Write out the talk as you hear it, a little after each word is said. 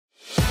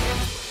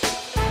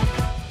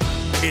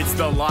It's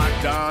the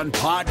Locked On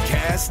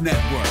Podcast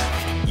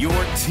Network, your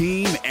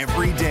team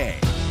every day.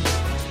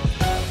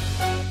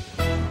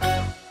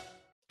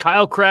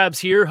 Kyle Krabs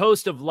here,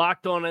 host of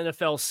Locked On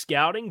NFL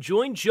Scouting.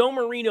 Join Joe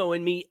Marino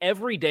and me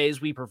every day as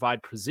we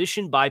provide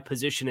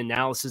position-by-position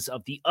analysis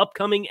of the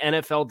upcoming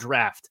NFL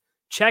Draft.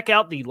 Check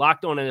out the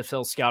Locked On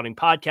NFL Scouting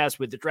podcast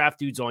with the Draft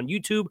Dudes on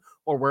YouTube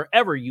or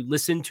wherever you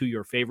listen to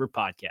your favorite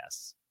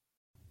podcasts.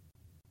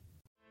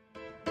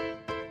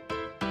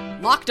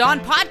 Locked On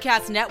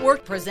Podcast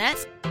Network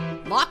presents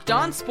Locked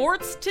On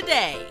Sports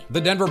Today. The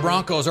Denver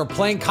Broncos are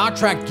playing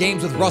contract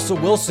games with Russell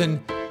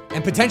Wilson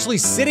and potentially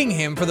sitting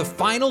him for the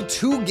final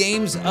 2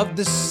 games of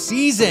the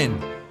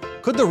season.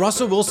 Could the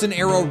Russell Wilson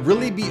era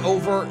really be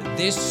over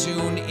this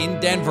soon in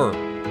Denver?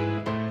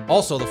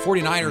 Also, the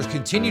 49ers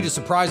continue to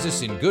surprise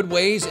us in good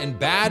ways and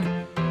bad,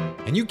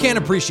 and you can't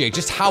appreciate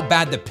just how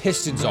bad the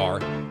Pistons are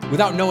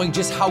without knowing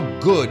just how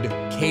good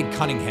Cade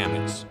Cunningham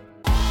is.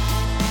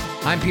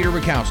 I'm Peter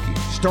Bukowski,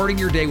 starting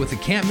your day with the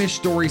can't-miss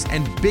stories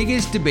and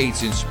biggest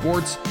debates in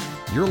sports.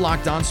 You're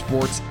Locked On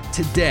Sports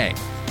Today.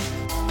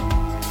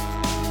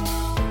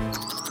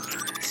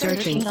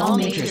 Searching all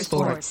major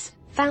sports.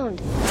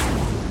 Found.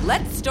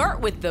 Let's start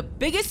with the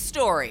biggest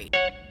story.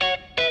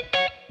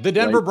 The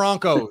Denver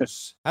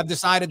Broncos have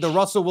decided the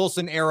Russell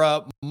Wilson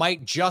era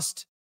might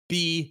just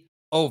be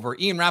over.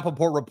 Ian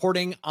Rappaport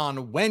reporting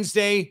on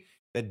Wednesday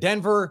that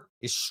Denver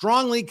is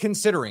strongly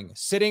considering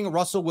sitting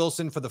Russell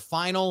Wilson for the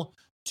final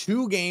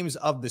 2 games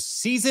of the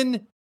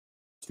season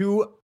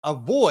to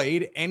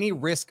avoid any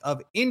risk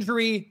of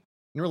injury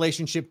in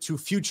relationship to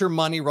future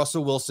money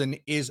Russell Wilson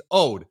is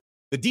owed.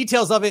 The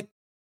details of it,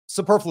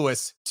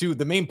 superfluous to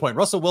the main point.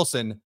 Russell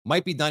Wilson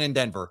might be done in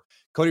Denver.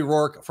 Cody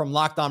Rourke from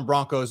Locked On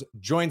Broncos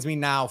joins me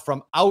now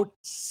from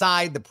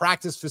outside the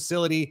practice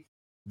facility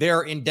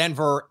there in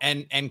Denver.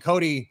 And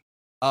Cody,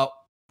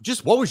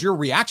 just what was your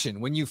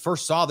reaction when you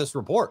first saw this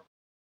report?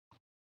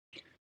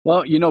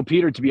 Well,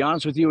 Peter, to be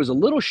honest with you, I was a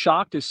little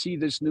shocked to see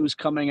this news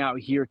coming out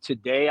here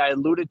today. I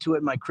alluded to it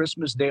in my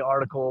Christmas Day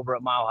article over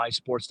at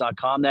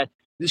milehighsports.com that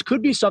this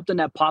could be something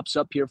that pops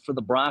up here for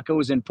the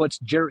Broncos and puts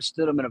Jarrett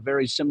Stidham in a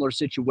very similar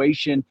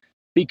situation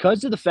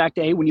because of the fact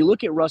that, hey, when you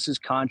look at Russ's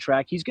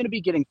contract, he's going to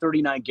be getting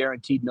 $39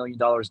 guaranteed million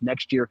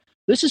next year.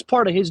 This is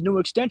part of his new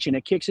extension.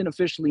 It kicks in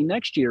officially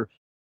next year.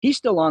 He's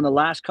still on the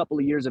last couple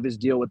of years of his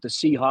deal with the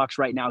Seahawks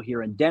right now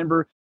here in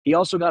Denver. He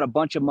also got a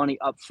bunch of money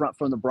up front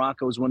from the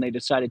Broncos when they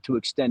decided to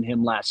extend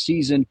him last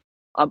season.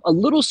 A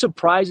little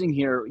surprising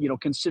here,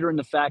 considering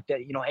the fact that,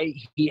 hey,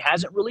 he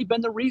hasn't really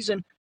been the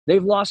reason.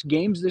 They've lost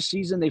games this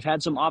season. They've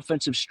had some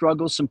offensive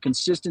struggles, some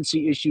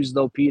consistency issues,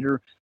 though,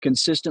 Peter,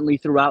 consistently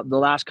throughout the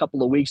last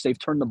couple of weeks. They've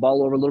turned the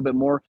ball over a little bit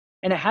more.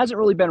 And it hasn't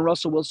really been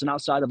Russell Wilson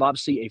outside of,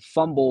 obviously, a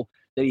fumble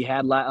that he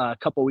had a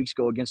couple of weeks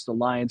ago against the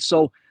Lions.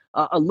 So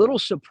a little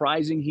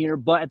surprising here.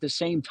 But at the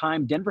same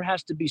time, Denver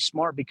has to be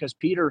smart because,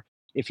 Peter,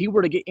 if he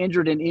were to get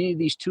injured in any of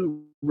these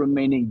 2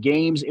 remaining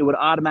games, it would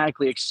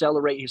automatically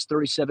accelerate his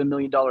 $37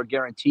 million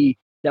guarantee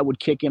that would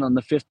kick in on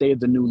the 5th day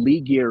of the new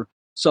league year.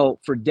 So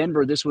for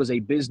Denver, this was a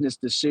business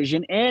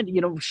decision. And,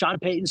 Sean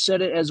Payton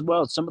said it as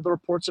well. Some of the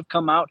reports have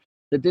come out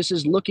that this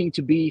is looking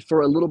to be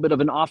for a little bit of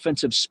an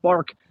offensive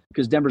spark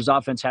because Denver's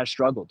offense has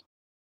struggled.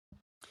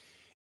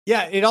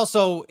 Yeah, it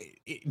also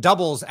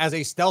doubles as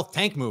a stealth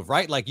tank move,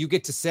 right? Like you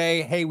get to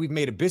say, hey, we've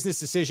made a business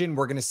decision.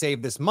 We're going to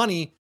save this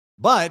money.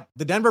 But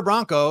the Denver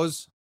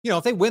Broncos,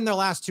 if they win their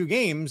last 2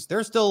 games,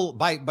 they're still,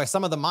 by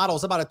some of the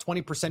models, about a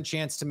 20%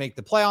 chance to make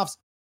the playoffs.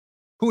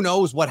 Who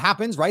knows what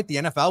happens, right? The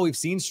NFL, we've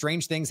seen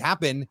strange things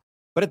happen.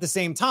 But at the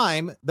same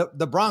time,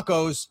 the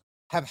Broncos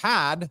have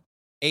had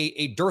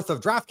a dearth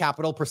of draft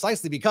capital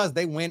precisely because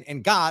they went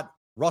and got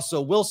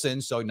Russell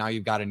Wilson. So now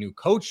you've got a new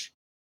coach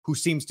who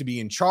seems to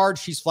be in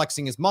charge. He's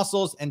flexing his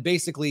muscles and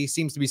basically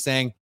seems to be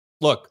saying,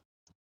 look,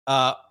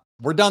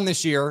 we're done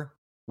this year.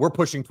 We're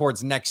pushing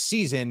towards next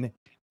season.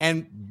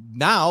 And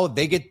now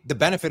they get the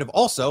benefit of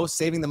also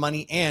saving the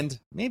money and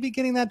maybe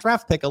getting that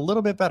draft pick a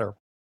little bit better.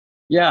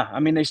 Yeah,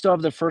 I mean, they still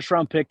have the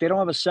 1st-round pick. They don't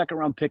have a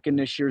 2nd-round pick in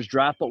this year's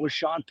draft, but with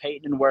Sean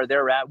Payton and where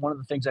they're at, one of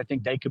the things I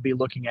think they could be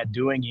looking at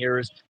doing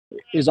here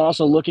is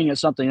also looking at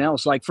something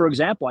else. Like, for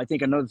example, I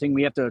think another thing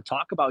we have to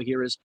talk about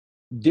here is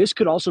this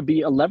could also be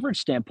a leverage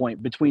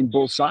standpoint between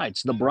both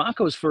sides. The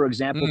Broncos, for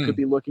example, could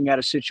be looking at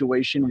a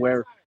situation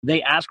where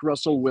they ask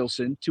Russell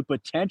Wilson to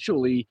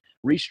potentially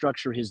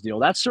restructure his deal.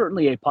 That's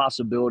certainly a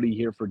possibility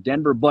here for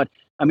Denver. But,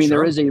 I mean,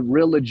 There is a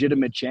real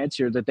legitimate chance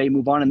here that they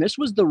move on. And this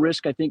was the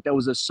risk, I think, that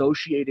was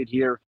associated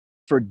here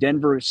for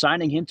Denver,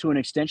 signing him to an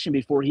extension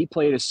before he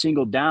played a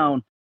single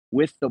down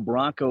with the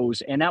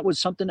Broncos. And that was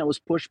something that was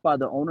pushed by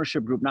the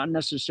ownership group, not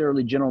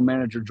necessarily general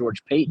manager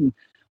George Payton.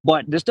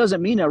 But this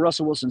doesn't mean that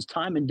Russell Wilson's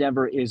time in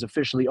Denver is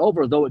officially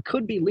over, though it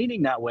could be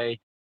leaning that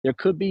way. There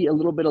could be a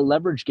little bit of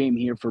leverage game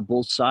here for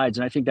both sides.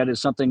 And I think that is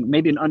something,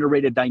 maybe an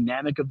underrated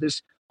dynamic of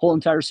this whole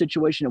entire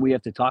situation that we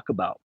have to talk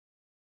about.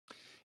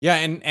 Yeah.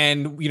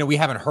 And we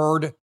haven't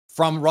heard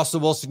from Russell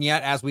Wilson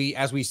yet as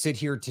we sit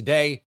here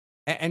today.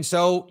 And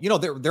so,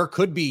 there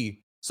could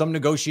be some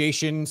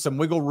negotiation, some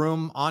wiggle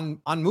room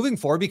on moving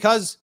forward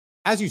because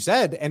as you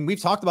said, and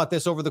we've talked about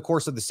this over the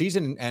course of the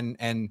season,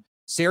 and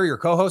Sarah, your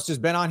co-host, has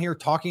been on here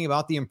talking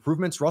about the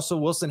improvements Russell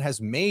Wilson has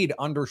made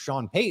under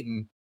Sean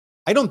Payton.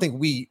 I don't think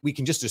we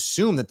can just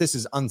assume that this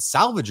is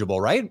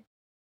unsalvageable, right?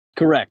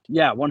 Correct.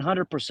 Yeah,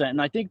 100%.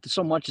 And I think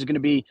so much is going to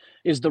be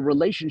is the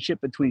relationship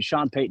between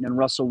Sean Payton and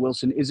Russell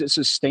Wilson. Is it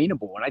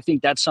sustainable? And I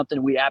think that's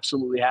something we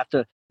absolutely have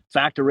to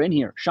factor in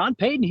here. Sean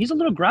Payton, he's a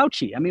little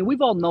grouchy. I mean,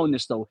 we've all known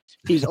this, though.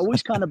 He's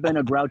always kind of been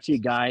a grouchy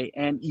guy.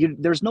 And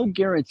there's no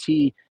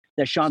guarantee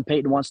that Sean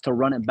Payton wants to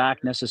run it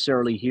back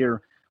necessarily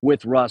here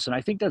with Russ. And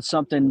I think that's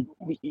something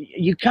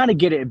you kind of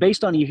get it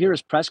based on you hear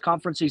his press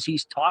conferences.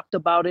 He's talked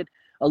about it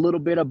a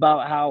little bit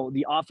about how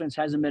the offense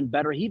hasn't been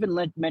better. He even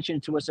mentioned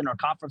it to us in our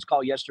conference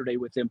call yesterday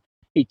with him.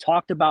 He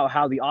talked about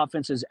how the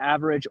offense is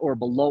average or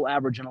below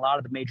average in a lot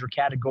of the major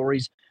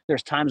categories.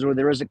 There's times where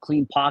there is a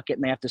clean pocket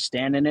and they have to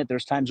stand in it.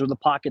 There's times where the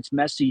pocket's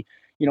messy.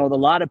 You know, a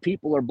lot of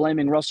people are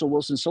blaming Russell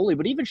Wilson solely,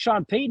 but even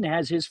Sean Payton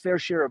has his fair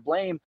share of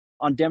blame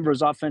on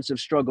Denver's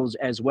offensive struggles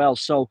as well.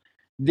 So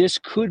this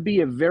could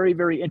be a very,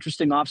 very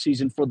interesting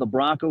offseason for the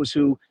Broncos,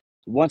 who,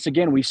 once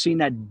again, we've seen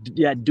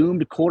that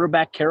doomed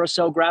quarterback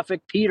carousel graphic.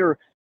 Peter,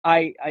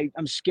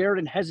 I'm scared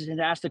and hesitant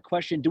to ask the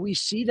question, do we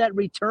see that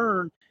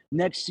return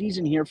next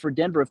season here for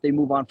Denver if they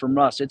move on from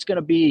Russ? It's going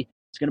to be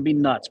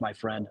nuts, my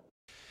friend.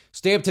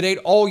 Stay up to date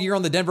all year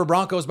on the Denver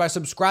Broncos by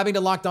subscribing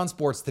to Locked On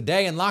Sports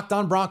Today and Locked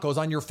On Broncos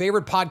on your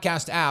favorite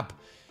podcast app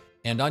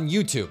and on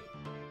YouTube.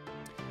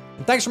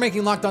 And thanks for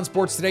making Locked On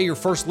Sports Today your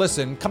first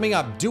listen. Coming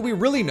up, do we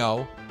really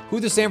know who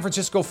the San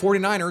Francisco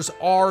 49ers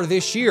are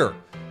this year?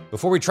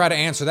 Before we try to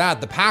answer that,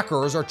 the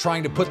Packers are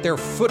trying to put their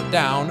foot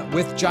down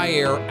with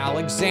Jair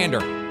Alexander.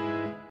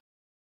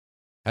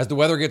 As the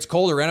weather gets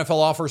colder, NFL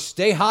offers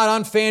stay hot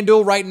on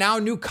FanDuel right now.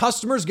 New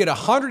customers get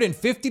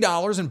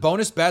 $150 in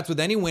bonus bets with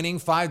any winning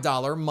 $5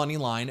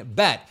 moneyline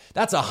bet.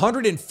 That's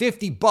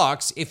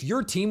 $150 if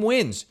your team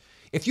wins.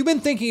 If you've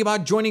been thinking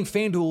about joining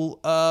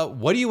FanDuel,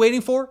 what are you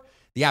waiting for?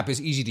 The app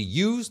is easy to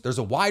use. There's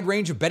a wide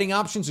range of betting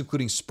options,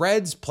 including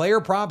spreads,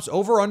 player props,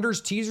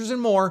 over-unders, teasers, and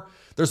more.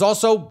 There's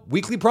also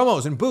weekly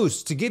promos and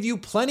boosts to give you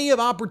plenty of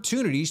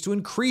opportunities to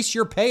increase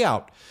your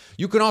payout.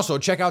 You can also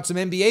check out some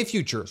NBA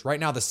futures. Right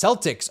now, the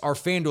Celtics are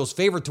FanDuel's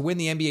favorite to win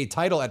the NBA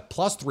title at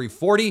plus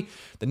 340.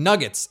 The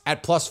Nuggets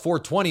at plus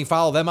 420.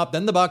 Follow them up.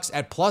 Then the Bucks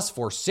at plus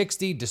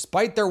 460.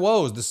 Despite their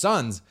woes, the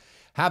Suns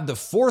have the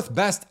fourth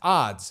best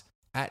odds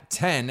at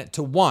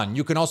 10-1.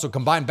 You can also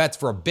combine bets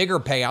for a bigger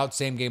payout,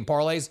 same game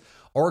parlays,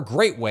 or a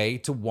great way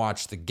to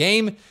watch the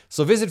game.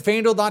 So visit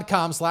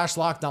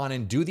FanDuel.com/lockedon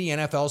and do the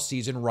NFL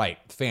season right.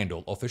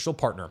 FanDuel, official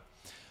partner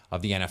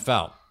of the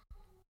NFL.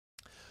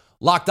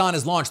 Locked On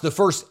has launched the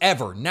first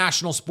ever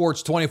national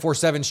sports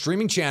 24/7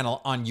 streaming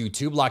channel on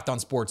YouTube. Locked On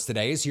Sports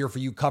Today is here for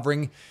you,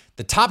 covering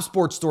the top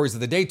sports stories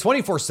of the day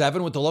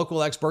 24/7 with the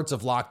local experts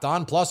of Locked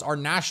On, plus our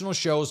national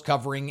shows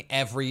covering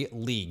every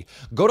league.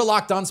 Go to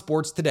Locked On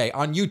Sports Today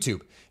on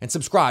YouTube and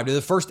subscribe to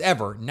the first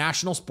ever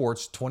national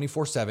sports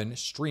 24/7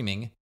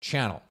 streaming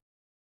channel.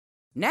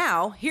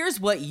 Now, here's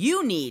what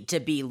you need to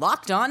be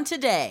locked on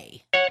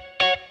today.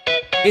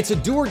 It's a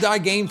do-or-die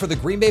game for the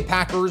Green Bay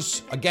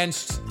Packers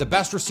against the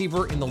best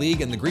receiver in the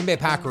league, and the Green Bay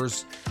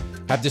Packers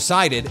have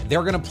decided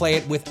they're going to play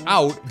it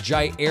without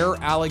Jair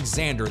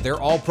Alexander, their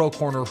all-pro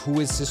corner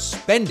who is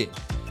suspended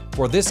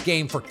for this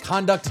game for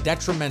conduct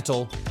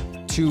detrimental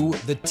to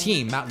the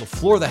team. Matt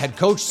LaFleur, the head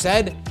coach,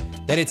 said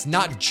that it's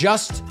not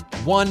just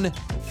one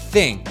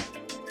thing.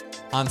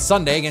 On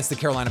Sunday against the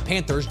Carolina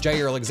Panthers,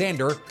 Jair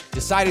Alexander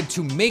decided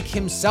to make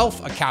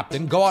himself a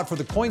captain, go out for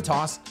the coin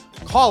toss,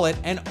 call it,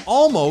 and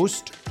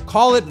almost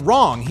call it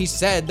wrong. He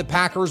said the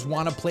Packers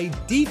want to play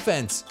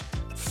defense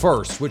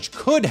first, which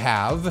could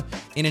have,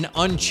 in an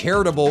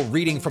uncharitable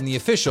reading from the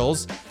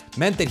officials,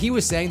 meant that he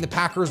was saying the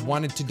Packers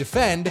wanted to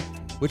defend,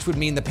 which would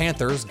mean the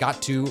Panthers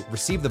got to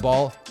receive the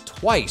ball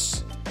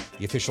twice.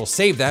 The official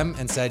saved them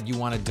and said, "You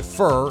want to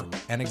defer?"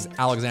 And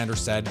Alexander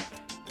said,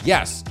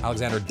 yes.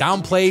 Alexander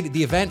downplayed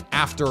the event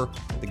after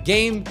the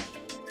game.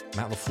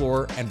 Matt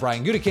LaFleur and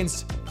Brian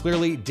Gutekunst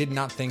clearly did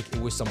not think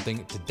it was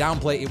something to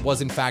downplay. It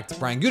was, in fact,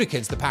 Brian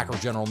Gutekunst, the Packers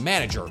general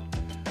manager,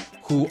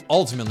 who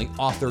ultimately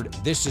authored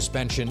this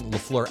suspension.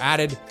 LaFleur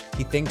added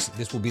he thinks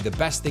this will be the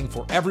best thing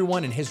for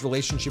everyone, and his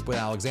relationship with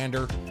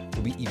Alexander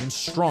will be even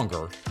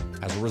stronger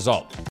as a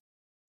result.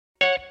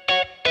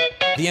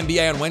 The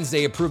NBA on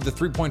Wednesday approved the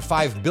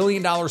 $3.5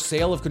 billion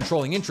sale of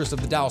controlling interest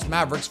of the Dallas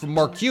Mavericks from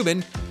Mark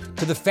Cuban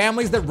to the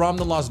families that run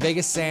the Las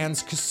Vegas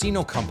Sands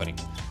Casino Company.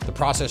 The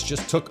process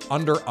just took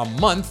under a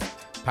month.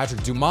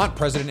 Patrick Dumont,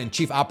 president and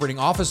chief operating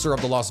officer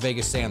of the Las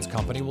Vegas Sands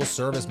Company, will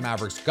serve as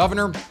Mavericks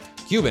governor.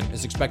 Cuban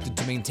is expected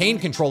to maintain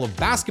control of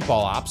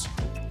basketball ops,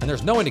 and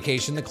there's no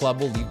indication the club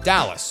will leave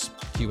Dallas.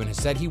 Cuban has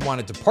said he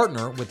wanted to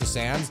partner with the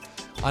Sands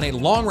on a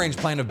long-range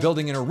plan of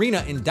building an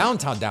arena in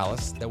downtown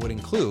Dallas that would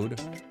include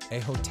a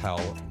hotel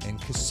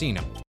and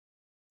casino.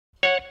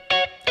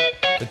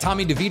 The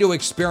Tommy DeVito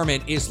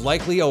experiment is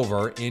likely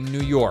over in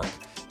New York.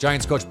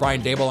 Giants coach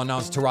Brian Daboll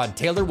announced Tyrod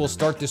Taylor will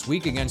start this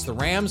week against the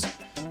Rams.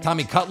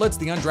 Tommy Cutlets,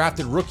 the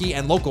undrafted rookie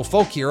and local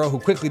folk hero who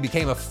quickly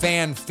became a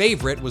fan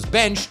favorite, was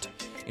benched.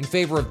 in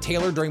favor of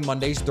Taylor during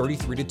Monday's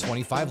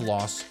 33-25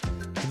 loss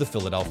to the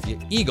Philadelphia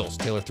Eagles.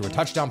 Taylor threw a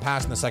touchdown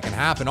pass in the second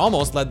half and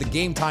almost led the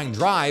game-tying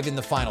drive in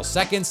the final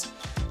seconds.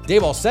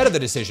 Daboll said of the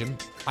decision,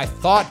 "I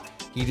thought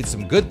he did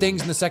some good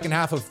things in the second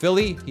half of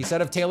Philly," he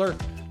said of Taylor,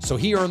 "so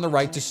he earned the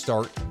right to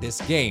start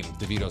this game."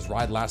 DeVito's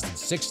ride lasted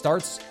 6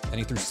 starts, and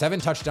he threw 7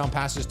 touchdown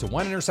passes to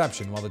 1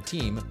 interception while the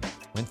team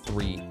went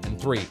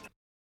 3-3.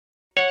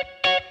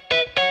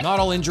 Not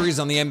all injuries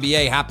on the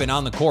NBA happen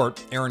on the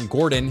court. Aaron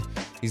Gordon,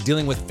 he's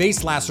dealing with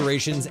face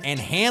lacerations and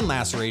hand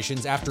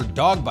lacerations after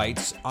dog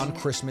bites on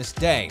Christmas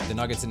Day. The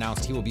Nuggets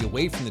announced he will be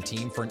away from the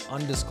team for an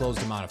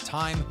undisclosed amount of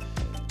time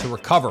to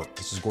recover.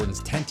 This is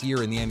Gordon's 10th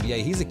year in the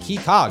NBA. He's a key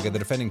cog of the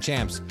defending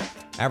champs,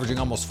 averaging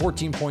almost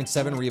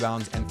 14.7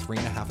 rebounds and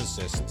 3.5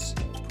 assists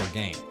per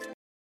game.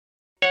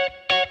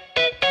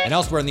 And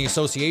elsewhere in the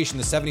association,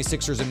 the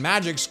 76ers and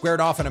Magic squared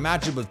off in a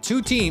matchup of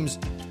 2 teams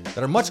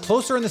that are much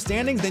closer in the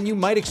standings than you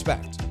might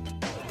expect.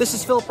 This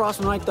is Philip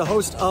Rossman-Reich, the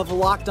host of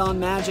Locked On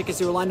Magic, as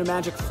the Orlando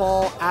Magic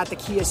fall at the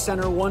Kia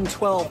Center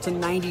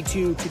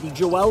 112-92 to the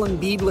Joel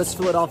Embiid-less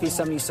Philadelphia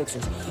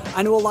 76ers.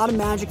 I know a lot of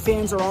Magic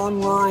fans are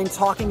online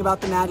talking about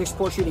the Magic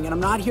sport shooting, and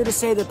I'm not here to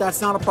say that that's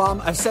not a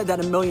problem. I've said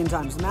that a million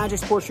times. The Magic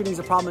sport shooting is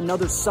a problem.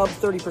 Another sub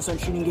 30%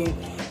 shooting game.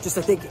 Just,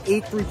 I think,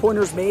 8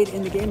 3-pointers made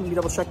in the game. Let me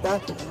double check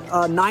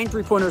that. 9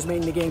 3-pointers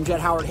made in the game. Jet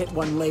Howard hit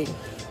one late.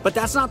 But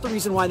that's not the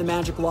reason why the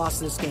Magic lost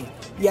this game.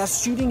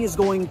 Yes, shooting is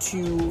going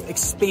to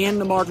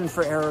expand the margin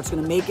for error. It's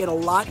going to make it a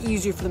lot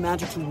easier for the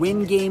Magic to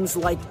win games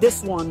like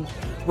this one,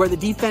 where the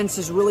defense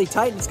is really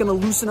tight. It's going to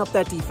loosen up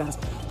that defense.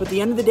 But at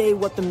the end of the day,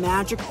 what the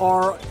Magic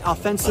are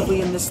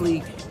offensively in this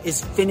league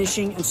is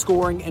finishing and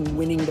scoring and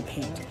winning the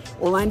paint.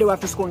 Orlando,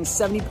 after scoring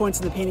 70 points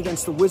in the paint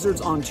against the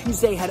Wizards on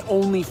Tuesday, had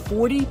only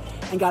 40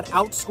 and got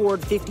outscored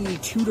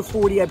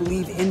 52-40, I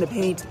believe, in the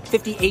paint.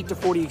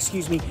 58-40,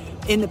 excuse me,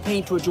 in the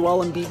paint to a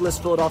Joel Embiid-less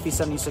Philadelphia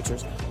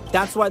 76ers.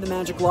 That's why the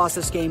Magic lost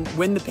this game.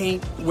 Win the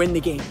paint, win the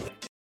game.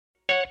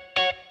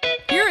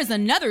 Here is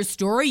another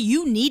story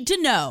you need to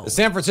know. The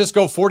San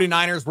Francisco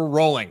 49ers were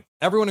rolling.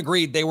 Everyone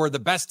agreed they were the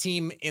best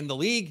team in the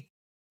league.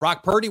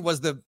 Brock Purdy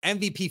was the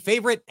MVP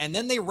favorite, and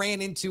then they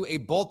ran into a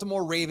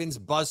Baltimore Ravens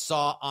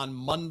buzzsaw on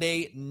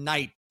Monday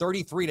night.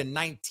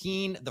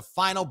 33-19, the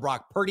final.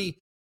 Brock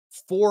Purdy,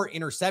 4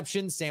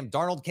 interceptions. Sam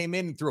Darnold came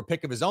in and threw a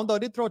pick of his own, though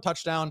did throw a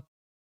touchdown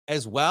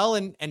as well.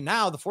 And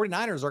now the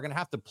 49ers are going to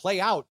have to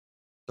play out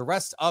the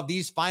rest of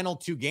these final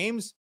 2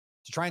 games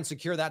to try and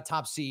secure that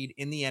top seed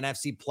in the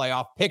NFC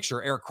playoff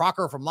picture. Eric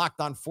Crocker from Locked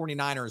On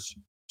 49ers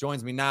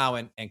joins me now.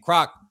 And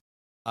Croc,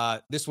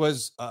 this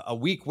was a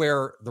week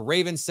where the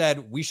Ravens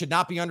said we should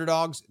not be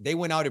underdogs. They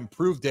went out and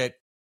proved it.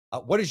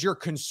 What is your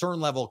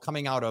concern level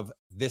coming out of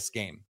this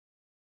game?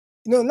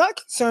 Not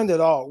concerned at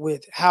all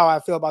with how I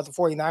feel about the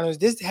 49ers.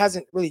 This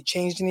hasn't really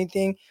changed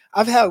anything.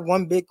 I've had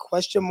one big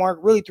question mark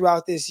really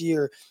throughout this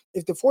year.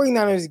 If the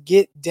 49ers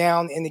get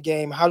down in the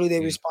game, how do they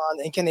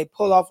respond? And can they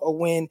pull off a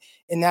win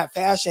in that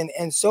fashion?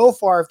 And so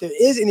far, if there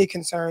is any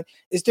concern,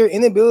 it's their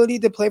inability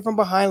to play from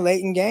behind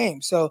late in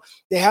games. So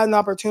they had an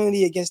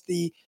opportunity against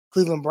the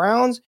Cleveland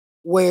Browns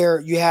where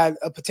you had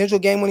a potential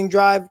game-winning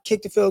drive,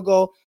 kicked the field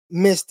goal,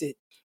 missed it.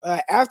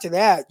 After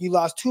that, you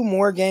lost 2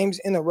 more games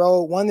in a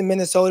row, one in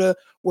Minnesota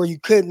where you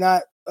could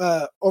not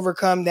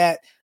overcome that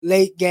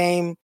late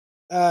game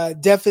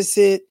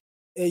deficit.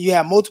 You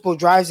had multiple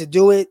drives to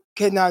do it,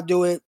 could not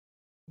do it.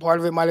 Part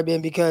of it might have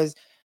been because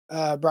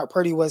Brock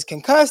Purdy was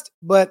concussed,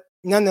 but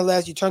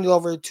nonetheless, you turned it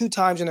over 2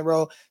 times in a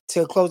row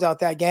to close out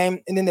that game.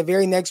 And then the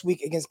very next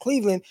week against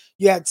Cleveland,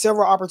 you had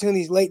several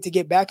opportunities late to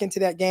get back into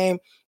that game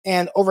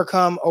and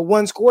overcome a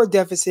 1-score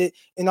deficit.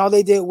 And all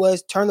they did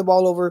was turn the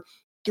ball over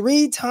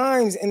 3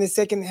 times in the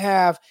second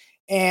half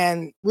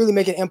and really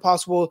make it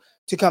impossible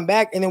to come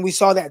back. And then we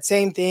saw that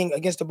same thing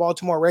against the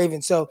Baltimore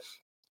Ravens. So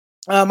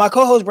my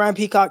co-host, Brian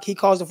Peacock, he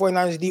calls the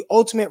 49ers the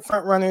ultimate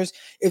front runners.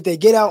 If they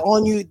get out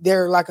on you,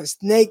 they're like a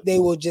snake. They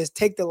will just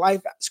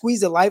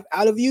squeeze the life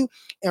out of you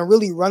and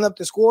really run up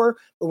the score.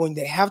 But when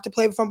they have to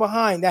play from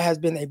behind, that has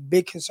been a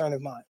big concern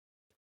of mine.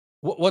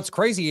 What's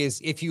crazy is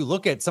if you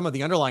look at some of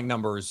the underlying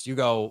numbers, you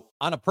go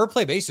on a per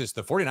play basis,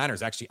 the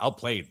 49ers actually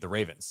outplayed the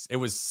Ravens. It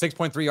was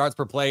 6.3 yards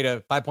per play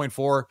to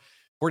 5.4.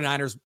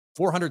 49ers,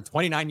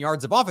 429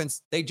 yards of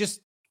offense. They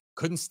just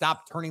couldn't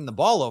stop turning the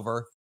ball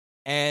over.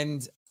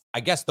 And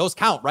I guess those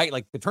count, right?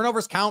 Like the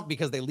turnovers count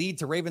because they lead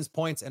to Ravens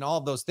points and all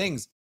of those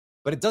things.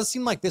 But it does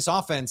seem like this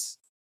offense,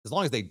 as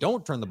long as they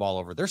don't turn the ball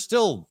over, they're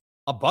still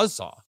a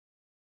buzzsaw.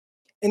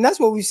 And that's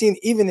what we've seen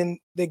even in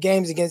the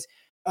games against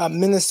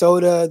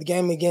Minnesota, the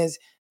game against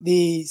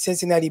the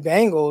Cincinnati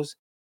Bengals.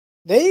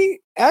 They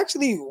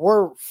actually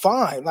were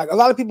fine. Like a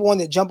lot of people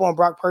wanted to jump on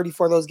Brock Purdy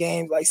for those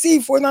games. Like, see,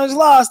 49ers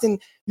lost.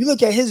 And you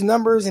look at his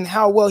numbers and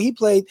how well he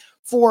played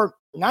for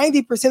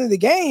 90% of the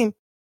game.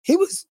 He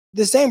was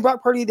the same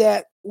Brock Purdy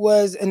that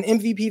was an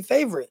MVP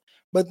favorite.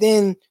 But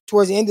then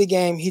towards the end of the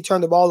game, he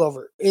turned the ball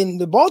over. In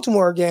the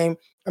Baltimore game,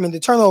 the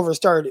turnover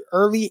started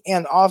early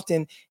and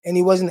often, and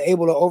he wasn't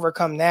able to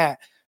overcome that.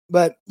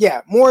 But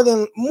yeah,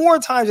 more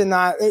times than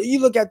not, you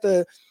look at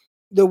the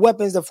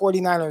weapons the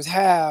 49ers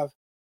have,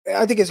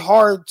 I think it's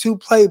hard to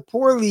play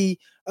poorly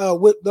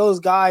with those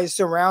guys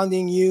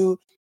surrounding you,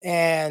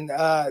 and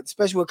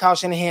especially with Kyle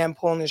Shanahan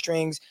pulling the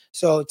strings.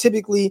 So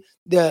typically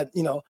the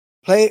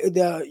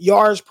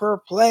yards per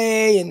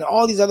play and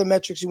all these other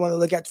metrics you want to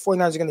look at, the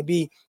 49ers are going to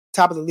be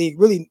top of the league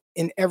really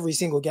in every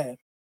single game.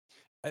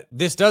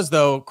 This does,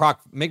 though, Croc,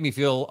 make me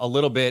feel a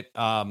little bit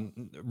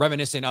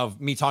reminiscent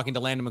of me talking to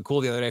Landon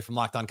McCool the other day from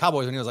Locked On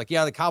Cowboys, and he was like,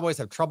 yeah, the Cowboys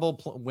have trouble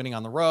winning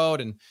on the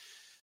road, and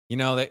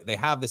they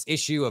have this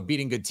issue of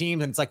beating good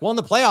teams. And it's like, well, in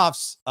the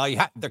playoffs,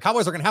 the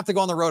Cowboys are going to have to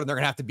go on the road and they're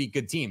going to have to beat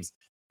good teams.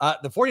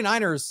 The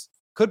 49ers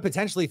could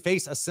potentially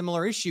face a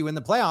similar issue in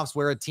the playoffs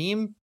where a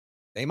team,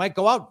 they might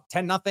go out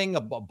 10-0,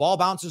 a ball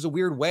bounces a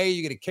weird way,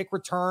 you get a kick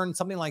return,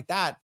 something like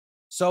that.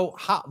 So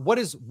what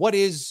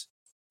is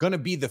going to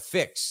be the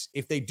fix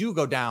if they do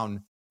go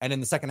down and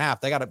in the second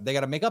half, they got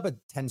to make up a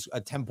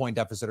 10-point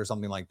deficit or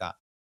something like that?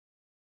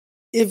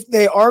 If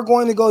they are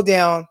going to go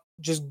down,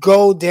 just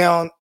go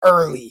down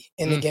early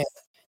in the game.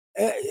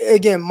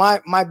 Again,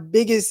 my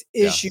biggest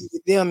issue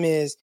with them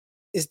is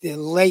the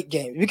late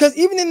game, because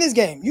even in this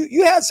game,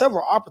 you had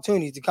several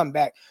opportunities to come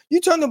back. You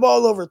turned the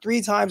ball over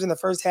 3 times in the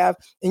first half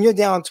and you're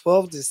down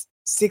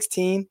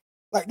 12-16.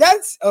 Like,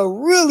 that's a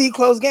really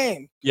close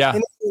game. Yeah.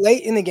 And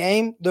late in the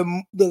game,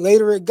 the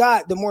later it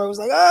got, the more it was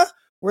like,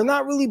 we're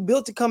not really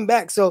built to come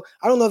back. So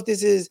I don't know if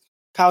this is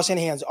Kyle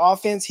Shanahan's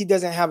offense. He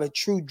doesn't have a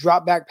true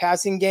drop back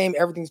passing game.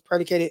 Everything's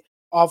predicated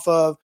off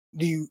of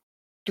the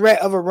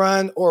threat of a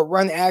run or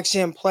run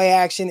action, play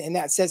action, and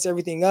that sets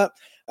everything up.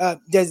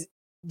 Does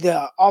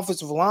the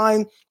offensive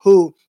line,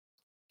 who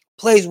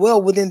plays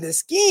well within the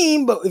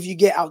scheme, but if you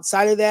get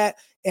outside of that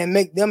and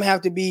make them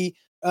have to be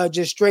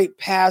just straight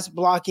pass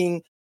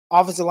blocking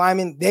offensive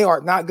linemen, they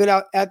are not good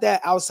at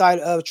that outside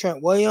of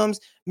Trent Williams.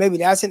 Maybe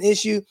that's an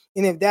issue.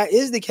 And if that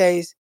is the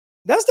case,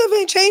 that stuff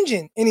ain't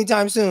changing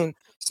anytime soon.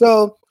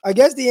 So I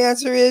guess the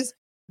answer is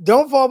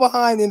don't fall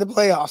behind in the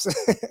playoffs.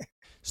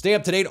 Stay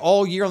up to date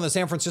all year on the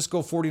San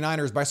Francisco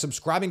 49ers by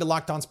subscribing to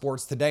Locked On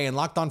Sports today and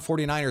Locked On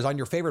 49ers on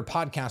your favorite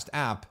podcast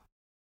app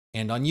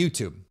and on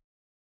YouTube.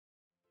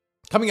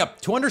 Coming up,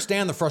 to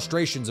understand the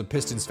frustrations of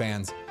Pistons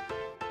fans,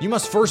 you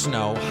must first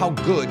know how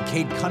good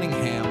Cade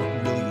Cunningham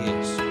really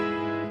is.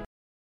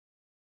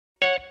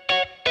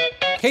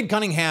 Cade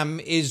Cunningham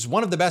is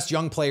one of the best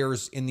young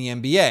players in the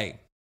NBA.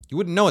 You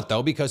wouldn't know it,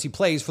 though, because he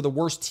plays for the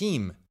worst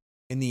team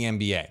in the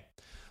NBA.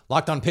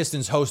 Locked On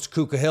Pistons host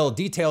Kuka Hill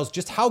details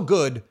just how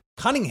good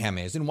Cunningham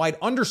is and why it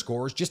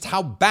underscores just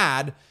how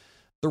bad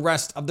the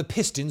rest of the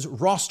Pistons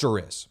roster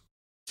is.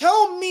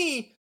 Tell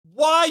me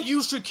why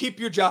you should keep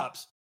your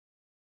jobs.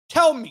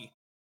 Tell me.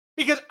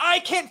 Because I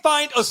can't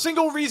find a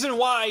single reason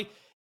why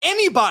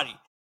anyone,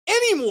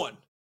 I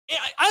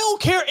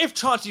don't care if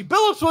Chauncey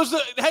Billups was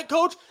the head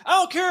coach. I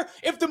don't care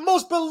if the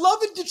most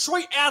beloved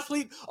Detroit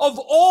athlete of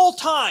all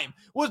time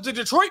was the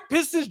Detroit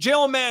Pistons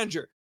general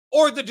manager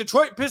or the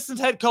Detroit Pistons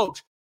head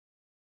coach.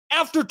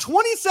 After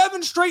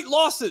 27 straight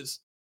losses,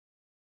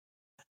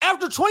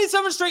 after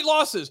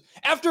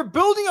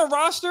building a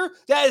roster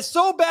that is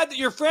so bad that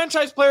your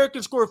franchise player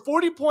can score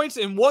 40 points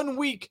in 1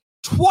 week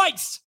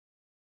twice,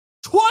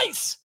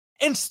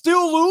 and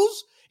still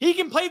lose, he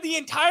can play the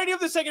entirety of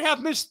the second half,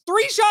 miss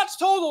 3 shots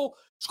total,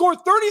 score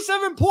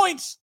 37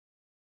 points,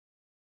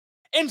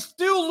 and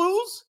still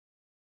lose?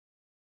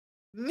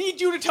 Need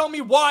you to tell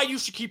me why you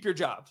should keep your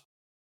job.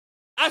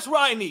 That's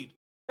what I need.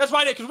 That's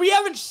why I need, because we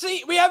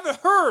haven't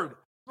heard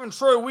from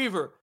Troy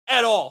Weaver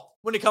at all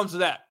when it comes to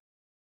that.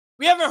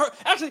 We haven't heard,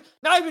 actually,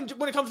 not even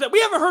when it comes to that, we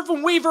haven't heard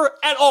from Weaver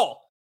at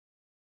all.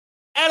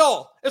 At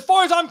all. As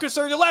far as I'm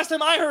concerned, the last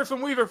time I heard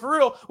from Weaver for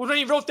real was when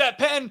he wrote that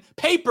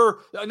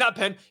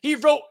he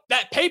wrote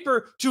that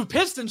paper to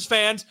Pistons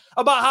fans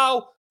about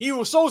how he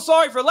was so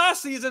sorry for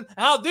last season and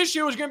how this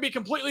year was going to be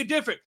completely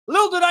different.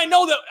 Little did I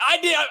know that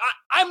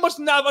I must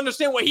not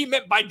understand what he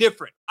meant by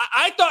different.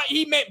 I thought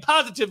he meant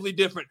positively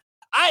different.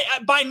 I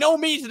by no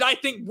means did I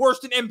think worse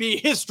than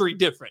NBA history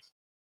different.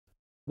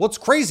 What's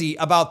crazy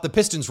about the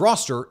Pistons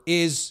roster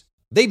is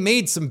they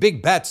made some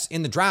big bets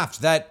in the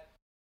draft that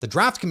the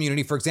draft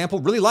community, for example,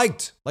 really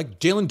liked, like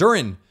Jalen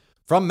Duren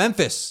from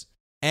Memphis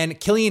and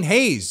Killian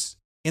Hayes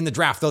in the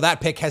draft, though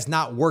that pick has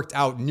not worked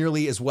out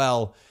nearly as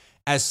well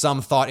as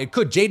some thought it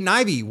could. Jaden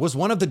Ivey was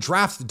one of the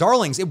draft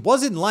darlings. It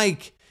wasn't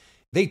like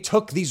they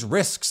took these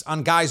risks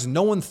on guys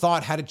no one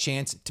thought had a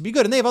chance to be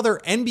good. And they have other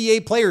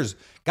NBA players,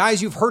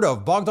 guys you've heard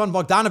of, Bogdan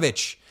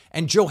Bogdanovic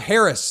and Joe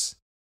Harris.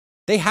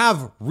 They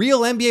have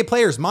real NBA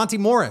players, Monty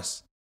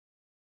Morris.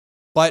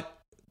 But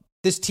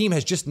this team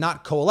has just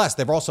not coalesced.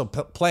 They're also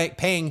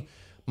paying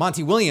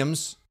Monty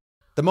Williams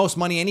the most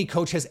money any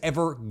coach has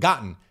ever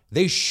gotten.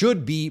 They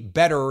should be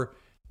better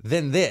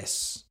than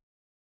this.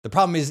 The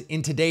problem is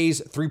in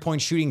today's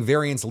three-point shooting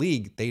variance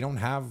league, they don't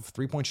have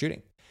three-point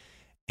shooting.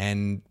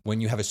 And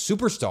when you have a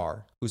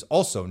superstar who's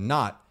also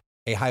not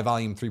a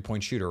high-volume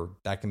three-point shooter,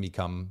 that can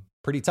become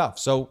pretty tough.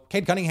 So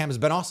Cade Cunningham has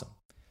been awesome.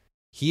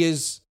 He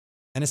is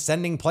an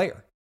ascending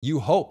player. You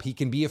hope he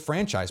can be a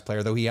franchise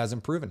player, though he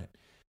hasn't proven it.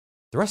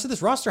 The rest of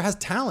this roster has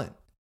talent,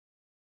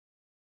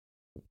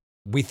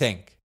 we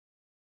think.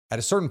 At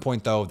a certain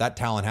point, though, that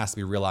talent has to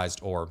be realized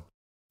or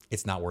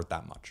it's not worth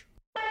that much.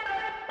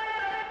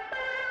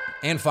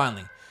 And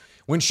finally,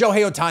 when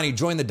Shohei Ohtani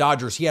joined the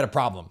Dodgers, he had a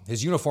problem.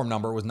 His uniform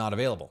number was not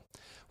available.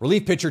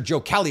 Relief pitcher Joe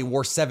Kelly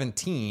wore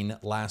 17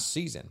 last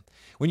season.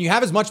 When you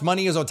have as much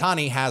money as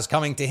Ohtani has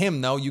coming to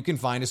him, though, you can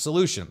find a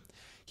solution.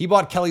 He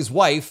bought Kelly's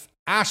wife,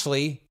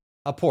 Ashley,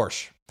 a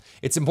Porsche.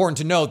 It's important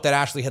to note that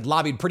Ashley had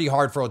lobbied pretty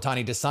hard for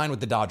Ohtani to sign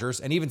with the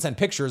Dodgers and even sent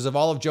pictures of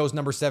all of Joe's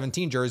number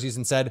 17 jerseys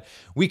and said,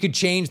 we could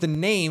change the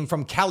name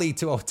from Kelly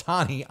to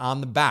Ohtani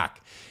on the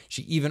back.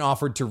 She even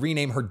offered to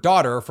rename her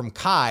daughter from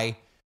Kai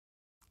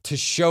to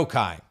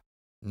Shokai.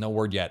 No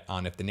word yet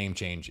on if the name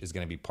change is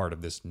going to be part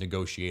of this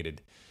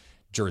negotiated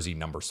jersey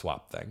number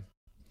swap thing.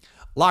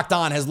 Locked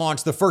On has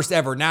launched the first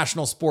ever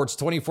national sports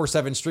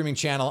 24/7 streaming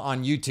channel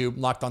on YouTube.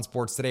 Locked On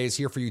Sports Today is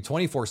here for you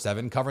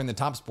 24/7, covering the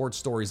top sports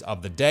stories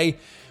of the day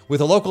with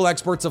the local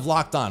experts of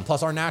Locked On,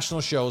 plus our national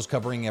shows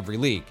covering every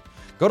league.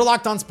 Go to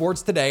Locked On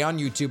Sports Today on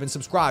YouTube and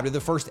subscribe to the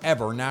first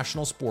ever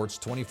national sports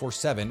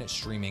 24/7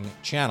 streaming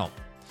channel.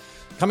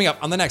 Coming up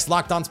on the next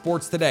Locked On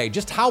Sports Today,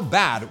 just how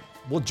bad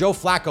will Joe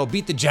Flacco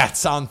beat the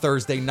Jets on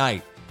Thursday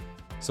night?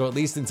 So at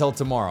least until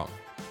tomorrow,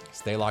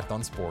 stay locked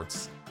on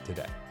sports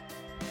today.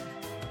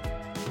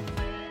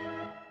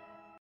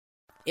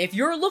 If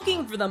you're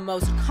looking for the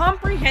most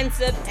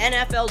comprehensive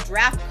NFL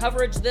draft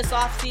coverage this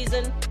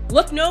offseason,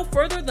 look no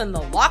further than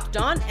the Locked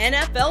On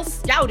NFL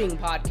Scouting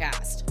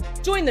Podcast.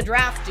 Join the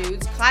draft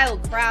dudes, Kyle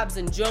Krabs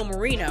and Joe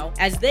Marino,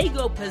 as they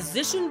go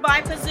position by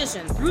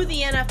position through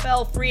the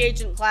NFL free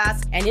agent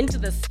class and into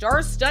the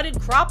star-studded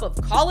crop of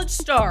college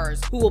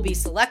stars who will be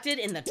selected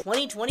in the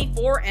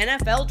 2024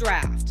 NFL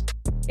Draft.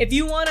 If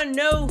you want to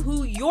know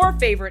who your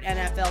favorite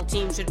NFL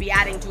team should be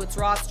adding to its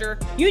roster,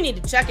 you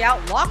need to check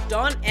out Locked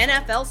On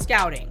NFL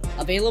Scouting,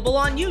 available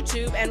on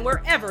YouTube and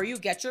wherever you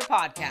get your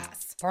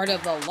podcasts. Part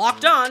of the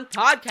Locked On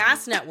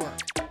Podcast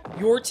Network,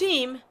 your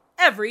team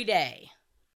every day.